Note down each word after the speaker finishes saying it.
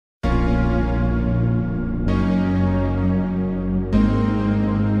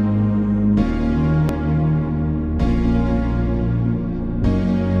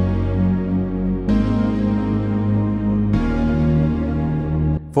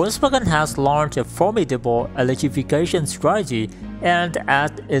Volkswagen has launched a formidable electrification strategy, and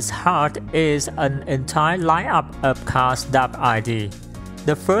at its heart is an entire lineup of cars dubbed ID.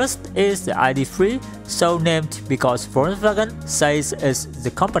 The first is the ID.3, so named because Volkswagen says it's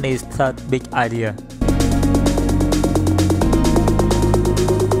the company's third big idea.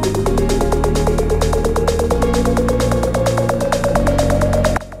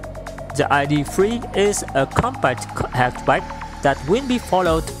 The ID.3 is a compact hatchback that will be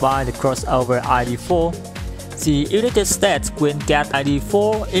followed by the crossover ID.4. The United States will get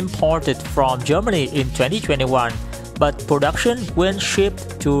ID.4 imported from Germany in 2021, but production will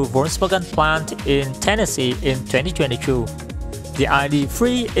shift to Volkswagen plant in Tennessee in 2022. The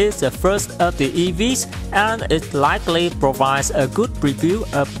ID.3 is the first of the EVs, and it likely provides a good preview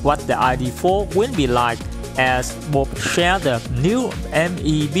of what the ID.4 will be like, as both share the new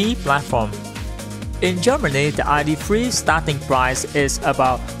MEB platform. In Germany, the ID.3 starting price is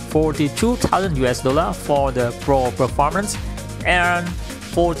about $42,000 for the Pro Performance and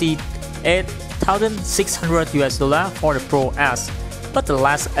 $48,600 for the Pro S, but the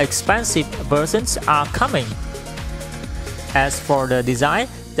less expensive versions are coming. As for the design,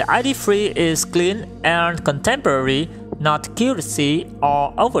 the ID.3 is clean and contemporary, not cutesy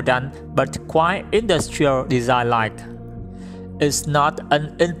or overdone, but quite industrial design-like. It's not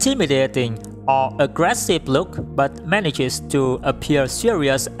an intimidating or aggressive look, but manages to appear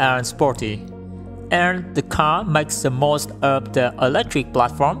serious and sporty. And the car makes the most of the electric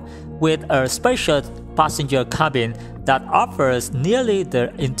platform with a spacious passenger cabin that offers nearly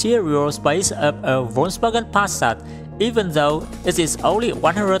the interior space of a Volkswagen Passat, even though it is only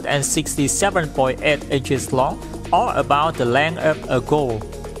 167.8 inches long, or about the length of a Golf.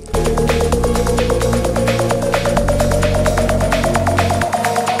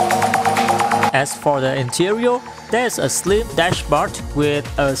 As for the interior, there's a slim dashboard with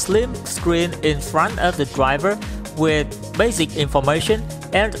a slim screen in front of the driver with basic information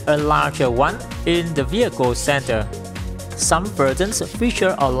and a larger one in the vehicle center. Some versions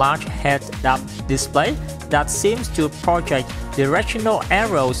feature a large head-up display that seems to project directional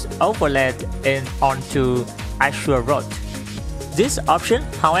arrows overlaid onto actual road. This option,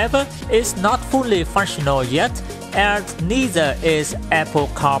 however, is not fully functional yet, and neither is Apple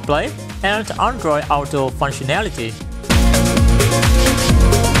CarPlay and Android Auto functionality.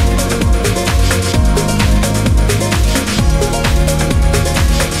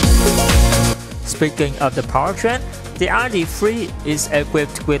 Speaking of the powertrain, the ID.3 is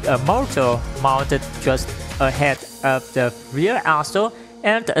equipped with a motor mounted just ahead of the rear axle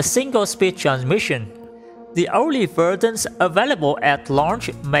and a single-speed transmission. The only versions available at launch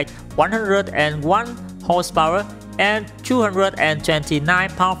make 101 horsepower and 229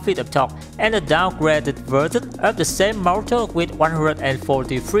 pound-feet of torque, and a downgraded version of the same motor with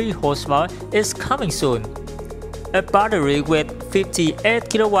 143 horsepower is coming soon. A battery with 58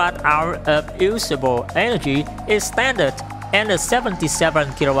 kWh of usable energy is standard, and a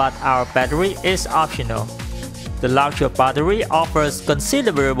 77 kWh battery is optional. The larger battery offers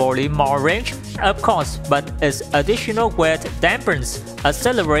considerably more range, of course, but its additional weight dampens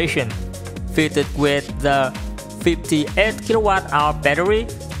acceleration. Fitted with the 58 kWh battery,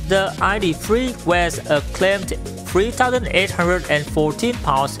 the ID.3 weighs a claimed 3,814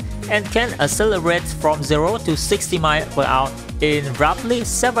 pounds and can accelerate from 0 to 60 miles per hour in roughly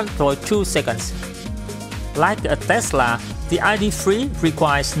 7.2 seconds. Like a Tesla, the ID.3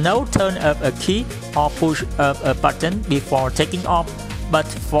 requires no turn of a key or push of a button before taking off, but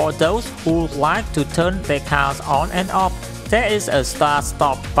for those who like to turn their cars on and off, there is a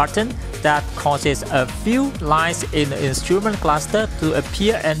start-stop button that causes a few lights in the instrument cluster to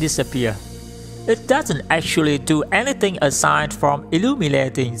appear and disappear. It doesn't actually do anything aside from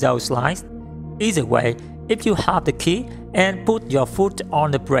illuminating those lights. Either way, if you have the key and put your foot on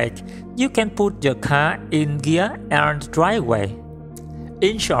the brake, you can put your car in gear and drive away.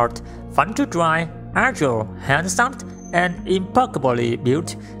 In short, fun to drive, agile, handsome, and impeccably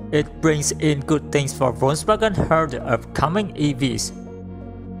built, it brings in good things for Volkswagen herd of coming EVs.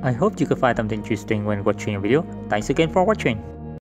 I hope you could find something interesting when watching the video. Thanks again for watching.